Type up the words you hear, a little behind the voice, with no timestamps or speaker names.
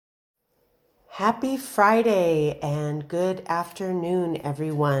Happy Friday and good afternoon,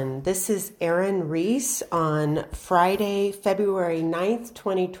 everyone. This is Erin Reese on Friday, February 9th,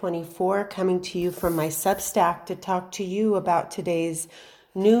 2024, coming to you from my Substack to talk to you about today's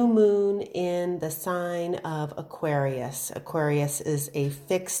new moon in the sign of Aquarius. Aquarius is a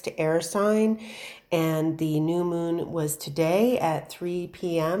fixed air sign, and the new moon was today at 3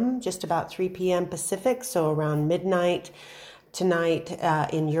 p.m., just about 3 p.m. Pacific, so around midnight tonight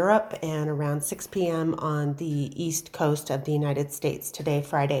in Europe and around 6 p.m. on the east coast of the United States today,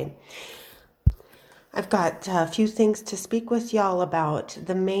 Friday. I've got a few things to speak with y'all about.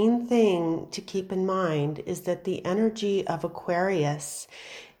 The main thing to keep in mind is that the energy of Aquarius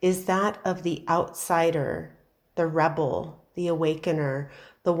is that of the outsider, the rebel, the awakener,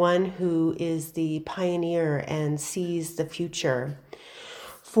 the one who is the pioneer and sees the future.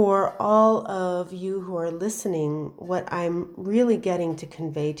 For all of you who are listening, what I'm really getting to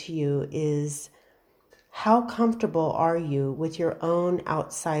convey to you is how comfortable are you with your own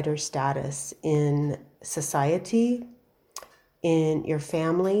outsider status in society, in your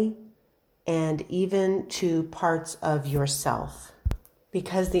family, and even to parts of yourself?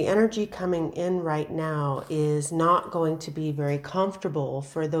 Because the energy coming in right now is not going to be very comfortable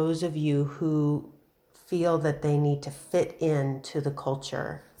for those of you who feel that they need to fit into the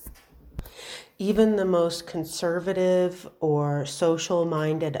culture. Even the most conservative or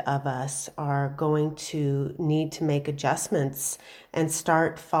social-minded of us are going to need to make adjustments and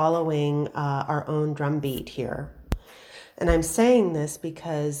start following our own drumbeat here. And I'm saying this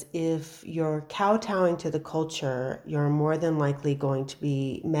because if you're kowtowing to the culture, you're more than likely going to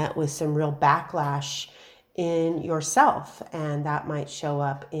be met with some real backlash in yourself, and that might show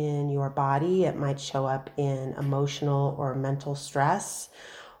up in your body. It might show up in emotional or mental stress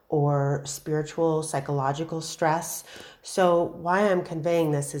or spiritual, psychological stress. So why I'm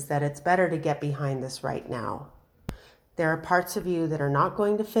conveying this is that it's better to get behind this right now. There are parts of you that are not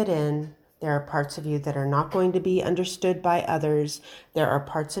going to fit in. There are parts of you that are not going to be understood by others. There are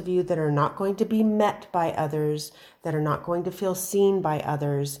parts of you that are not going to be met by others, that are not going to feel seen by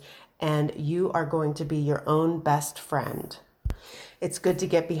others, and you are going to be your own best friend. It's good to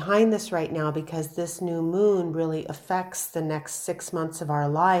get behind this right now because this new moon really affects the next 6 months of our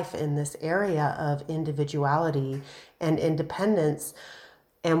life in this area of individuality and independence.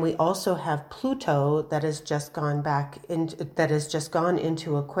 And we also have Pluto that has just gone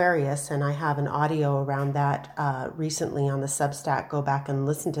into Aquarius, and I have an audio around that recently on the Substack. Go back and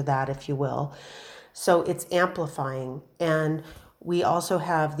listen to that if you will. So it's amplifying. And we also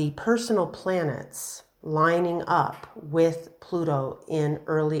have the personal planets lining up with Pluto in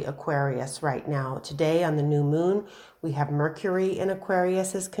early Aquarius right now. Today on the new moon, we have Mercury in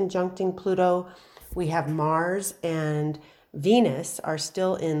Aquarius is conjuncting Pluto. We have Mars and Venus are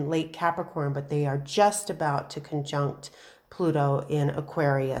still in late Capricorn, but they are just about to conjunct Pluto in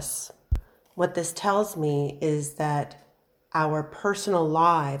Aquarius. What this tells me is that our personal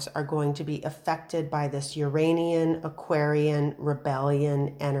lives are going to be affected by this Uranian, Aquarian,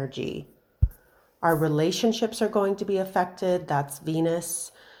 rebellion energy. Our relationships are going to be affected. That's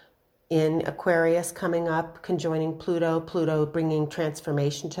Venus in Aquarius coming up, conjoining Pluto, Pluto bringing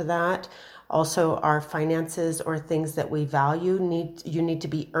transformation to that. Also, our finances or things that we value, you need to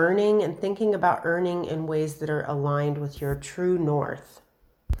be earning and thinking about earning in ways that are aligned with your true north.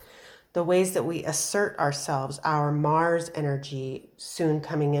 The ways that we assert ourselves, our Mars energy soon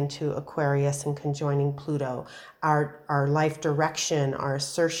coming into Aquarius and conjoining Pluto, our life direction, our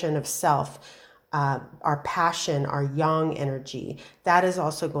assertion of self, our passion, our yang energy, that is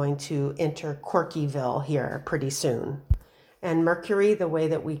also going to enter Quirkyville here pretty soon. And Mercury, the way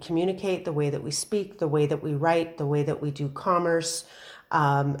that we communicate, the way that we speak, the way that we write, the way that we do commerce,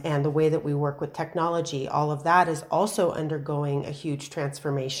 and the way that we work with technology, all of that is also undergoing a huge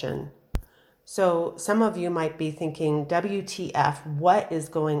transformation. So some of you might be thinking, WTF, what is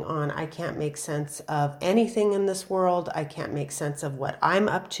going on? I can't make sense of anything in this world. I can't make sense of what I'm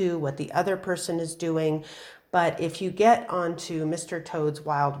up to, what the other person is doing. But if you get onto Mr. Toad's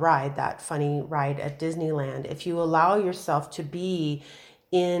Wild Ride, that funny ride at Disneyland, if you allow yourself to be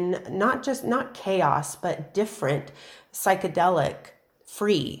in not chaos, but different, psychedelic,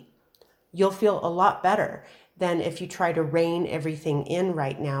 free, you'll feel a lot better than if you try to rein everything in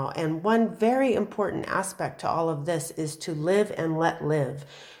right now. And one very important aspect to all of this is to live and let live.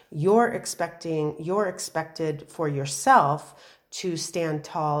 You're expected for yourself to stand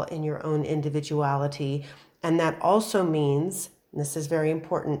tall in your own individuality. And that also means, and this is very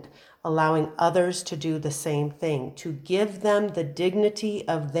important, allowing others to do the same thing, to give them the dignity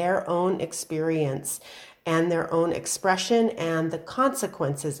of their own experience and their own expression and the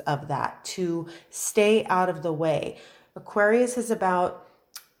consequences of that, to stay out of the way. Aquarius is about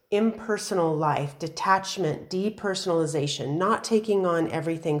impersonal life, detachment, depersonalization, not taking on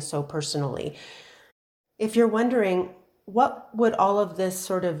everything so personally. If you're wondering, what would all of this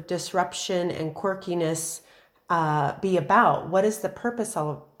sort of disruption and quirkiness be about? What is the purpose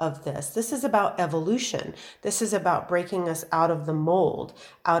of this? This is about evolution. This is about breaking us out of the mold,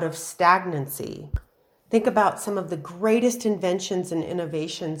 out of stagnancy. Think about some of the greatest inventions and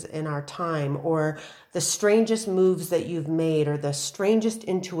innovations in our time, or the strangest moves that you've made, or the strangest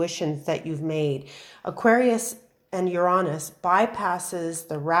intuitions that you've made. Aquarius and Uranus bypasses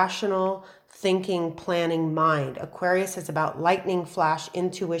the rational thinking, planning mind. Aquarius is about lightning flash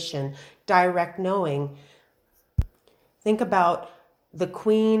intuition, direct knowing. Think about the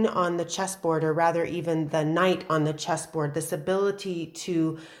queen on the chessboard, or rather even the knight on the chessboard, this ability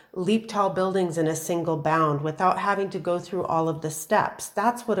to leap tall buildings in a single bound without having to go through all of the steps.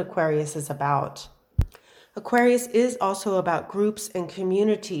 That's what Aquarius is about. Aquarius is also about groups and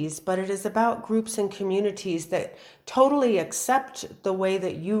communities, but it is about groups and communities that totally accept the way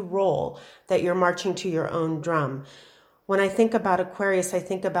that you roll, that you're marching to your own drum. When I think about Aquarius, I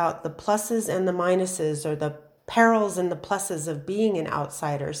think about the pluses and the minuses, or the perils and the pluses of being an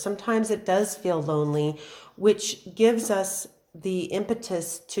outsider. Sometimes it does feel lonely, which gives us the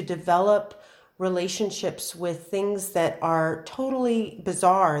impetus to develop relationships with things that are totally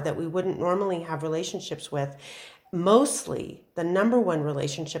bizarre, that we wouldn't normally have relationships with. Mostly, the number one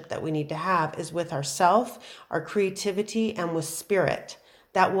relationship that we need to have is with ourself, our creativity, and with spirit.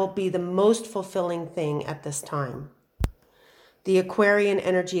 That will be the most fulfilling thing at this time. The Aquarian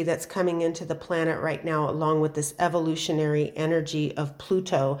energy that's coming into the planet right now, along with this evolutionary energy of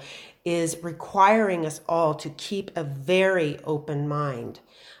Pluto, is requiring us all to keep a very open mind.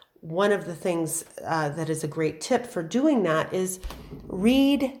 One of the things that is a great tip for doing that is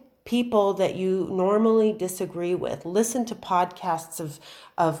read people that you normally disagree with. Listen to podcasts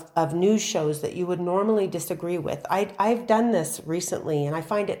of news shows that you would normally disagree with. I've done this recently, and I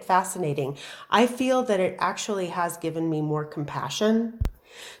find it fascinating. I feel that it actually has given me more compassion.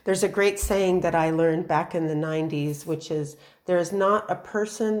 There's a great saying that I learned back in the 90s, which is, there is not a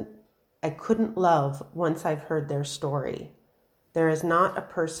person I couldn't love once I've heard their story. There is not a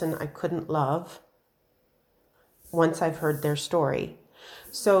person I couldn't love once I've heard their story.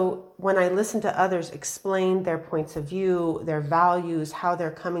 So when I listen to others explain their points of view, their values, how they're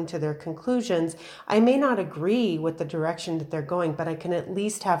coming to their conclusions, I may not agree with the direction that they're going, but I can at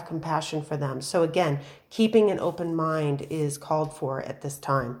least have compassion for them. So again, keeping an open mind is called for at this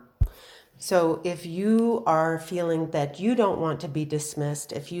time. So if you are feeling that you don't want to be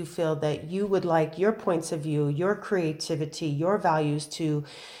dismissed, if you feel that you would like your points of view, your creativity, your values to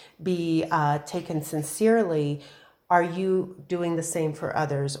be taken sincerely, are you doing the same for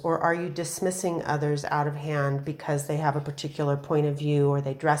others? Or are you dismissing others out of hand because they have a particular point of view, or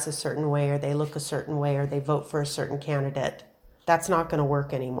they dress a certain way, or they look a certain way, or they vote for a certain candidate? That's not going to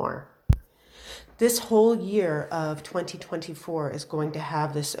work anymore. This whole year of 2024 is going to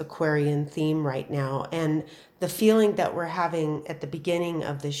have this Aquarian theme right now. And the feeling that we're having at the beginning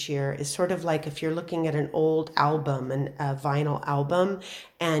of this year is sort of like if you're looking at an old album, a vinyl album,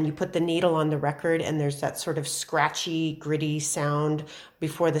 and you put the needle on the record and there's that sort of scratchy, gritty sound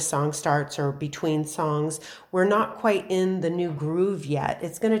before the song starts or between songs. We're not quite in the new groove yet.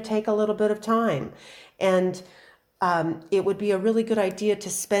 It's going to take a little bit of time. And it would be a really good idea to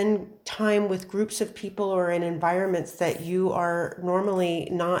spend time with groups of people or in environments that you are normally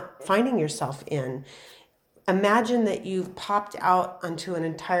not finding yourself in. Imagine that you've popped out onto an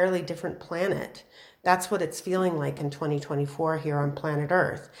entirely different planet. That's what it's feeling like in 2024 here on planet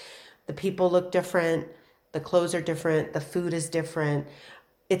Earth. The people look different, the clothes are different, the food is different.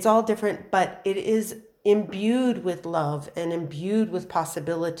 It's all different, but it is imbued with love and imbued with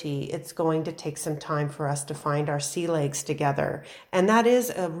possibility. It's going to take some time for us to find our sea legs together. And that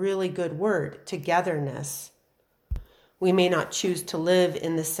is a really good word, togetherness. We may not choose to live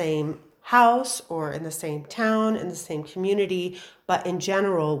in the same house or in the same town, in the same community, but in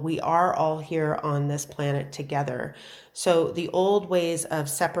general, we are all here on this planet together. So the old ways of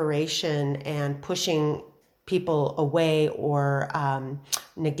separation and pushing people away or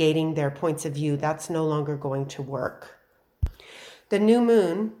negating their points of view, that's no longer going to work. The new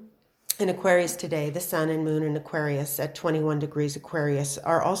moon in Aquarius today, the sun and moon in Aquarius at 21 degrees Aquarius,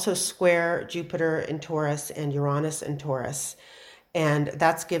 are also square Jupiter in Taurus and Uranus in Taurus. And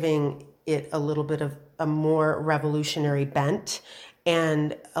that's giving it a little bit of a more revolutionary bent.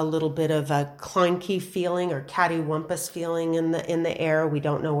 and a little bit of a clunky feeling or cattywampus feeling in the air. We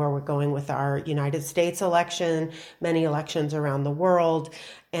don't know where we're going with our United States election, many elections around the world,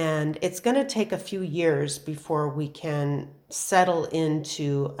 and it's going to take a few years before we can settle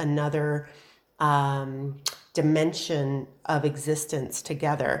into another dimension of existence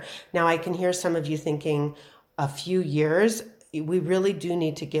together. Now, I can hear some of you thinking, a few years, we really do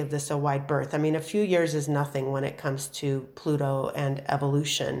need to give this a wide berth. I mean, a few years is nothing when it comes to Pluto and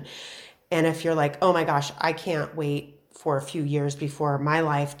evolution. And if you're like, oh my gosh, I can't wait for a few years before my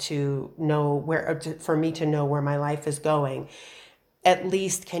life to know for me to know where my life is going, at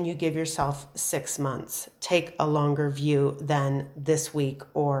least can you give yourself 6 months? Take a longer view than this week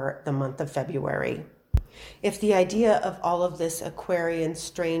or the month of February. If the idea of all of this Aquarian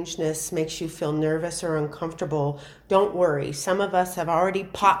strangeness makes you feel nervous or uncomfortable, don't worry. Some of us have already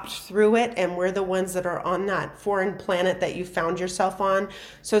popped through it, and we're the ones that are on that foreign planet that you found yourself on.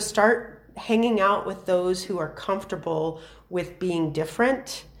 So start hanging out with those who are comfortable with being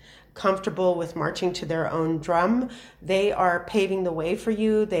different, comfortable with marching to their own drum. They are paving the way for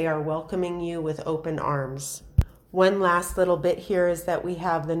you. They are welcoming you with open arms. One last little bit here is that we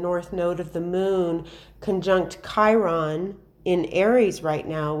have the north node of the moon conjunct Chiron in Aries right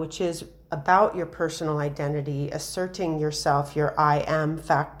now, which is about your personal identity, asserting yourself, your I am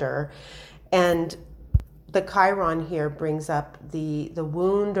factor. And the Chiron here brings up the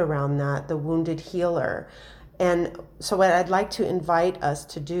wound around that, the wounded healer. And so what I'd like to invite us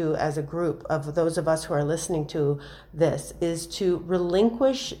to do as a group of those of us who are listening to this is to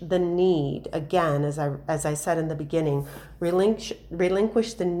relinquish the need, again, as I said in the beginning,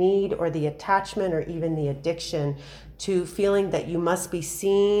 relinquish the need or the attachment or even the addiction to feeling that you must be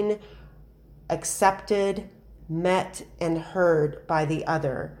seen, accepted, met, and heard by the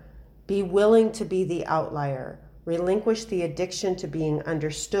other. Be willing to be the outlier. Relinquish the addiction to being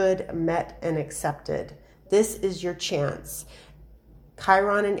understood, met, and accepted. This is your chance.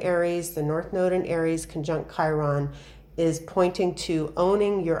 Chiron in Aries, the North Node in Aries conjunct Chiron, is pointing to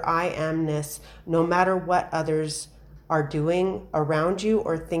owning your I amness no matter what others are doing around you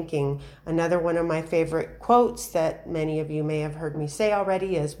or thinking. Another one of my favorite quotes that many of you may have heard me say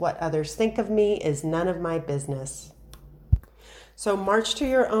already is, what others think of me is none of my business. So march to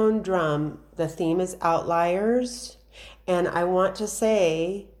your own drum. The theme is outliers. And I want to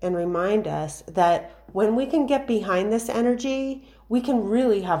say and remind us that when we can get behind this energy, we can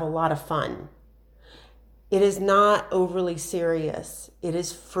really have a lot of fun. It is not overly serious. It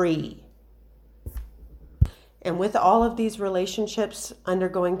is free. And with all of these relationships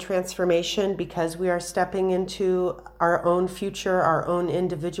undergoing transformation, because we are stepping into our own future, our own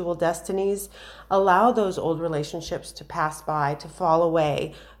individual destinies, allow those old relationships to pass by, to fall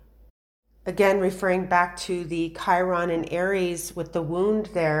away. Again, referring back to the Chiron in Aries with the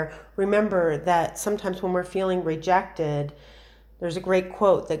wound there, remember that sometimes when we're feeling rejected, there's a great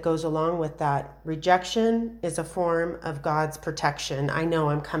quote that goes along with that. Rejection is a form of God's protection. I know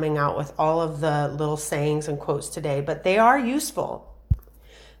I'm coming out with all of the little sayings and quotes today, but they are useful.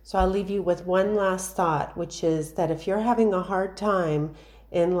 So I'll leave you with one last thought, which is that if you're having a hard time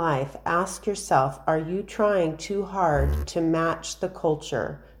in life, ask yourself, are you trying too hard to match the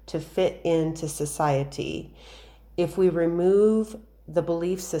culture, to fit into society? If we remove the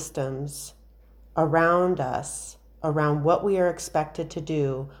belief systems around us, around what we are expected to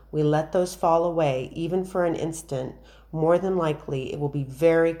do, we let those fall away, even for an instant, more than likely it will be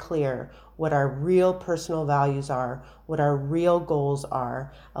very clear what our real personal values are, what our real goals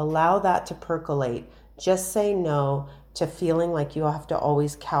are. Allow that to percolate. Just say no to feeling like you have to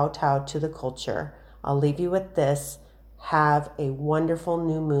always kowtow to the culture. I'll leave you with this. Have a wonderful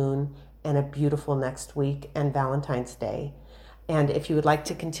new moon and a beautiful next week and Valentine's Day. And if you would like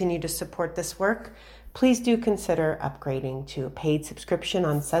to continue to support this work, please do consider upgrading to a paid subscription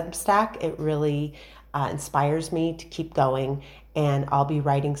on Substack. It really inspires me to keep going, and I'll be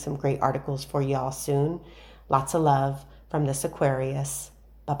writing some great articles for y'all soon. Lots of love from this Aquarius.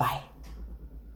 Bye-bye.